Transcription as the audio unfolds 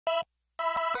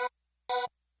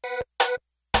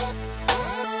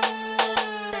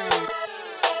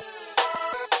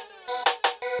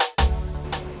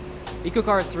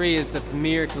EcoCAR 3 is the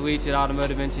premier collegiate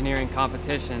automotive engineering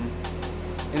competition.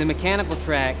 In the mechanical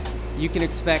track, you can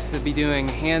expect to be doing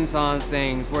hands-on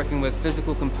things, working with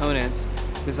physical components,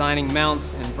 designing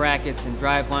mounts and brackets and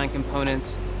driveline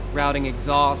components, routing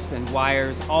exhaust and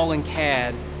wires, all in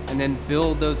CAD, and then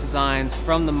build those designs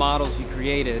from the models you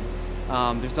created.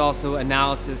 There's also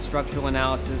analysis, structural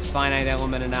analysis, finite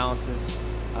element analysis,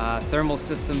 thermal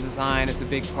system design is a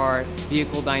big part,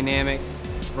 vehicle dynamics,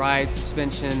 ride,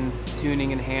 suspension,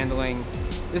 tuning and handling.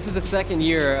 This is the second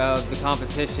year of the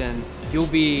competition. You'll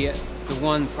be the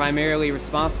one primarily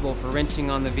responsible for wrenching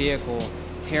on the vehicle,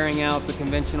 tearing out the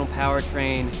conventional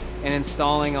powertrain, and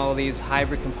installing all these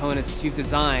hybrid components that you've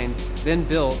designed, then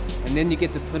built, and then you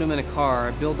get to put them in a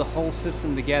car, build the whole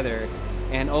system together,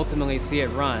 and ultimately see it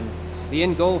run. The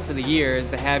end goal for the year is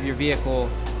to have your vehicle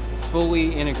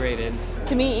fully integrated.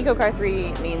 To me, EcoCAR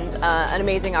 3 means an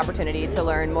amazing opportunity to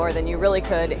learn more than you really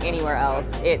could anywhere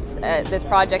else. It's this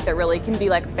project that really can be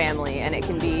like a family, and it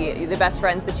can be the best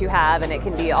friends that you have, and it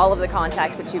can be all of the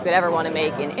contacts that you could ever want to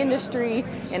make in industry,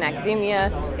 in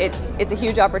academia. It's a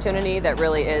huge opportunity that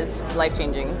really is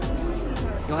life-changing.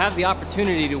 You'll have the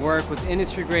opportunity to work with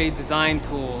industry-grade design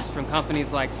tools from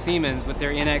companies like Siemens with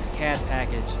their NX CAD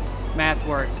package,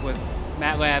 MathWorks with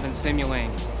MATLAB and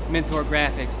Simulink, Mentor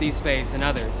Graphics, DSpace, and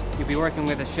others. You'll be working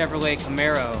with a Chevrolet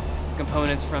Camaro,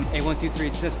 components from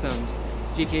A123 Systems,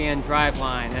 GKN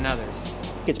Driveline, and others.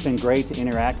 It's been great to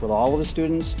interact with all of the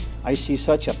students. I see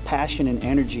such a passion and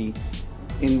energy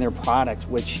in their product,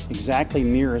 which exactly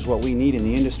mirrors what we need in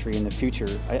the industry in the future.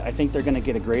 I think they're going to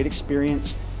get a great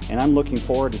experience, and I'm looking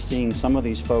forward to seeing some of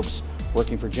these folks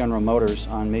working for General Motors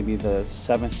on maybe the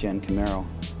 7th gen Camaro.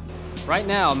 Right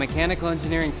now, mechanical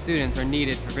engineering students are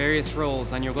needed for various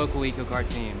roles on your local EcoCAR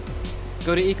team.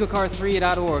 Go to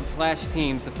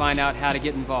ecocar3.org/teams to find out how to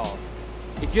get involved.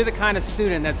 If you're the kind of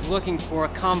student that's looking for a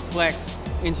complex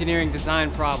engineering design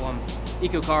problem,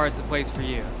 EcoCAR is the place for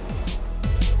you.